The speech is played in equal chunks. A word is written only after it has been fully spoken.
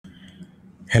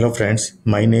Hello friends,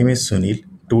 my name is Sunil.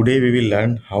 Today we will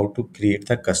learn how to create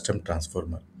the custom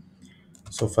transformer.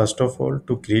 So first of all,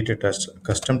 to create a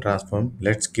custom transform,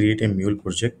 let's create a Mule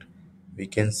project. We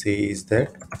can say is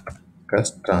that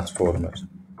custom transformer.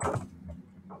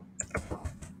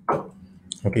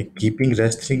 Okay, keeping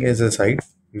rest string as a side,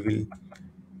 we will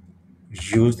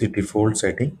use the default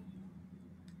setting.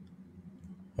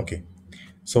 Okay,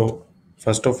 so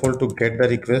first of all, to get the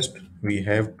request, we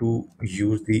have to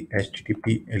use the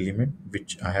HTTP element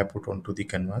which I have put onto the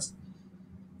canvas.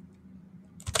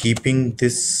 Keeping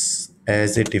this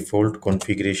as a default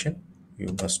configuration,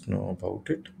 you must know about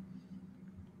it.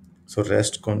 So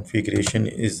rest configuration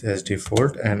is as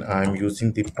default and I'm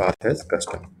using the path as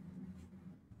custom.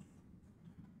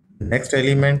 Next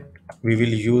element we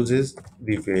will use is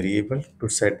the variable to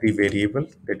set the variable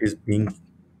that is being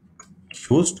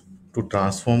used to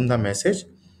transform the message,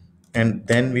 and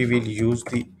then we will use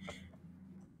the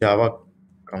Java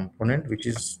component which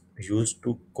is used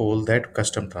to call that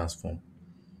custom transform.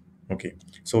 Okay,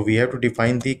 so we have to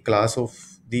define the class of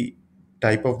the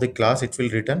type of the class it will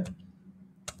return,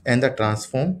 and the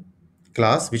transform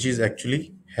class which is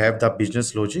actually have the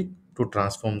business logic to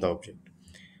transform the object.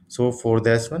 So for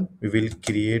this one we will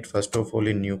create first of all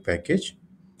a new package.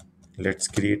 Let's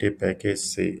create a package,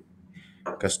 say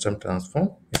custom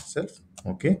transform itself.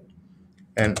 Okay,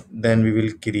 and then we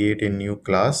will create a new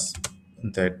class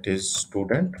that is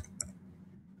student,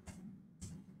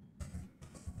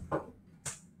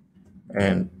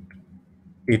 and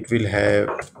it will have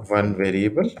one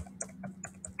variable,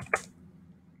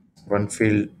 one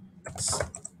field,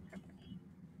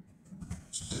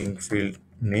 string field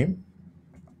name.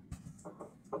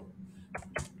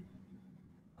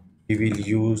 We will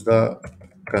use the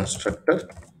constructor.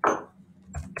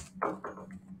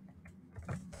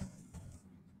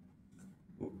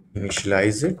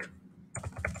 Initialize it.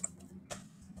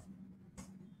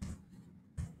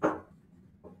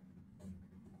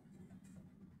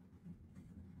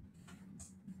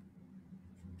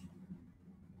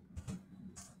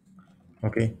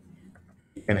 Okay,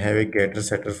 you can have a getter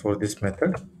setter for this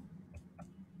method,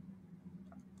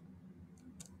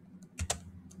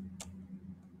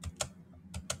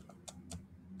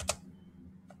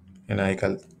 and I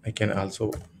can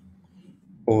also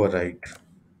override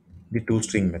the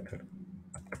toString method.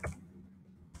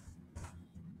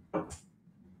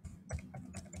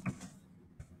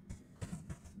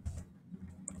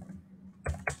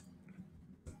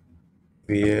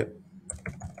 Where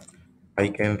I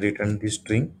can return the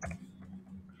string.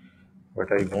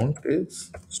 What I want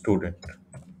is student,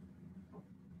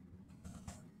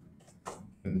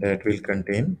 and that will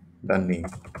contain the name.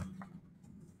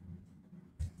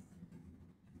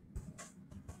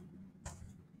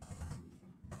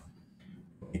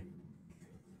 Okay.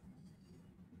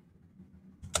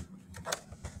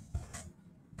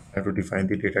 I have to define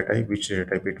the data type, which data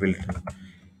type it will return.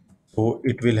 So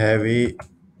it will have a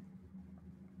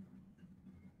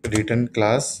return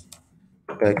class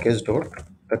package dot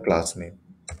the class name.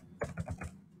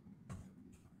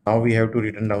 Now we have to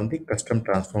return down the custom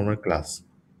transformer class.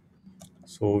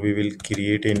 So we will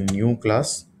create a new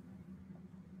class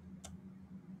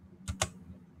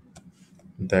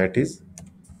that is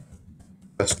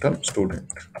custom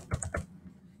student.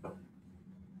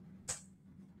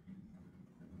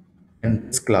 And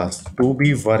this class to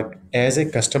be work as a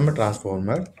customer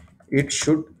transformer, it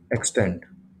should extend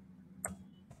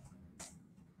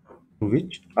to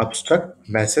which abstract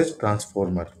message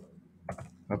transformer.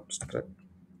 Abstract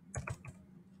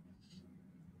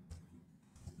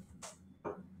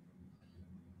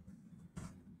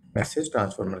message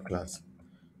transformer class.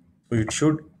 So it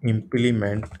should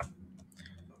implement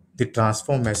the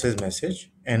transform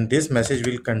message, and this message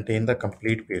will contain the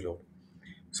complete payload.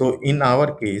 So in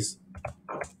our case,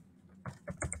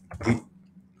 the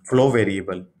flow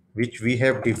variable which we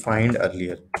have defined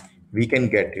earlier, we can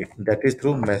get it, that is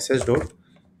through message dot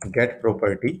get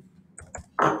property.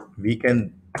 We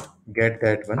can get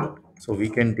that one, so we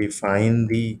can define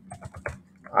the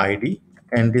id,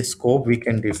 and the scope we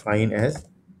can define as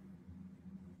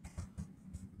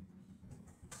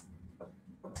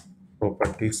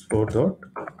property store dot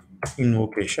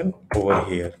invocation over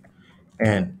here.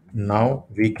 And now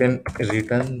we can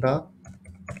return the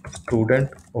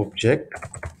student object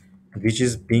which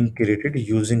is being created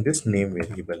using this name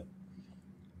variable.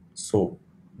 So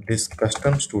this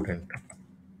custom student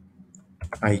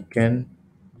I can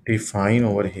define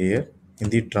over here in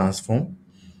the transform.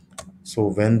 So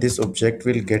when this object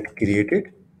will get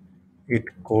created, it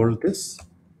called this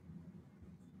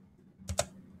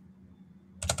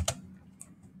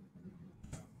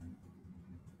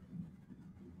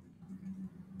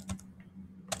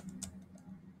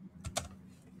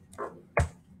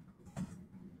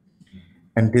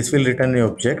and this will return an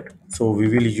object. So we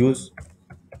will use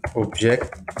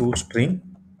object to string,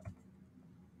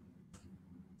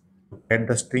 get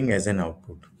the string as an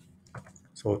output.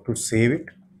 So to save it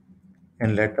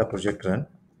and let the project run.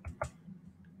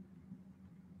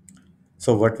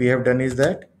 So what we have done is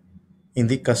that in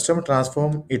the custom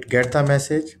transform, it get the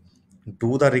message,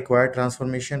 do the required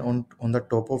transformation on the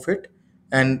top of it,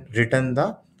 and return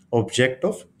the object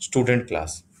of student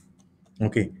class.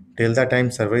 Okay, till the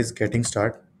time server is getting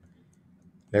start,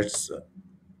 let's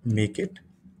make it.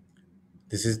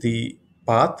 This is the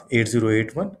path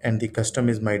 8081 and the custom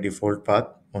is my default path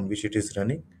on which it is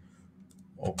running.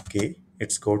 Okay,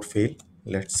 it's got failed.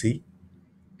 Let's see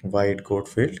why it got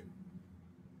failed.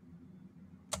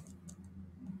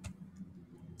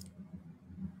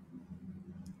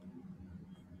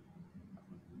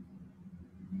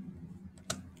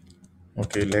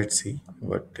 Okay, let's see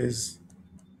what is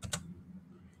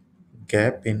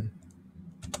gap in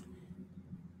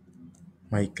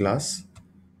my class.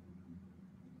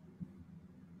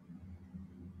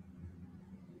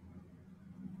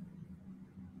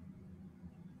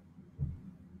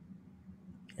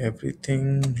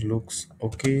 Everything looks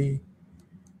okay.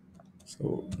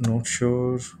 So not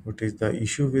sure what is the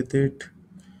issue with it.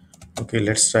 Okay,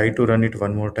 let's try to run it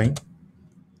one more time.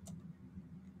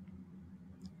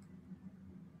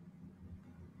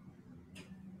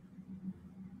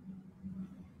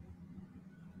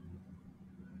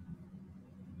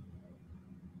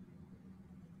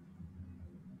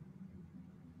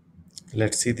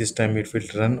 Let's see this time it will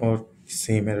run or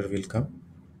same error will come.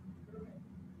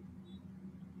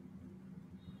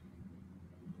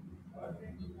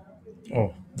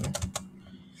 Oh,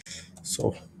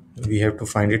 so we have to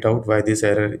find it out why this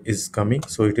error is coming.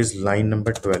 So it is line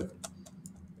number 12.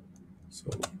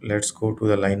 So let's go to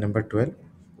the line number 12.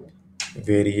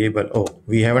 Variable. Oh,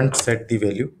 we haven't set the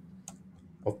value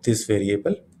of this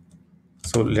variable.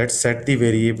 So let's set the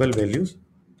variable values.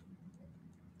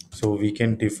 So we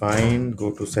can define,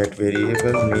 go to set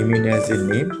variable, name it as a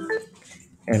name,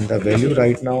 and the value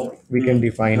right now we can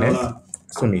define as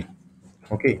Sunil.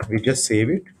 Okay, we just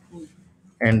save it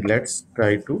and let's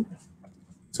try to,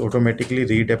 it's automatically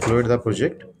redeployed the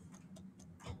project.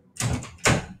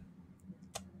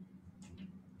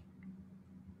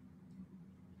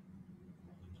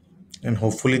 And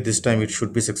hopefully this time it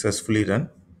should be successfully run.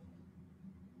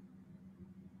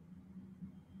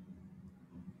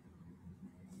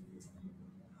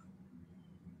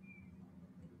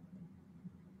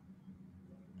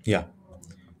 Yeah,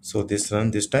 so this run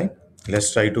this time.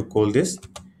 Let's try to call this.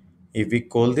 If we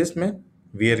call this man,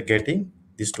 we are getting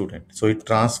the student. So it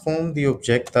transforms the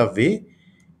object the way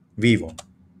we want.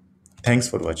 Thanks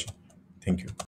for watching. Thank you.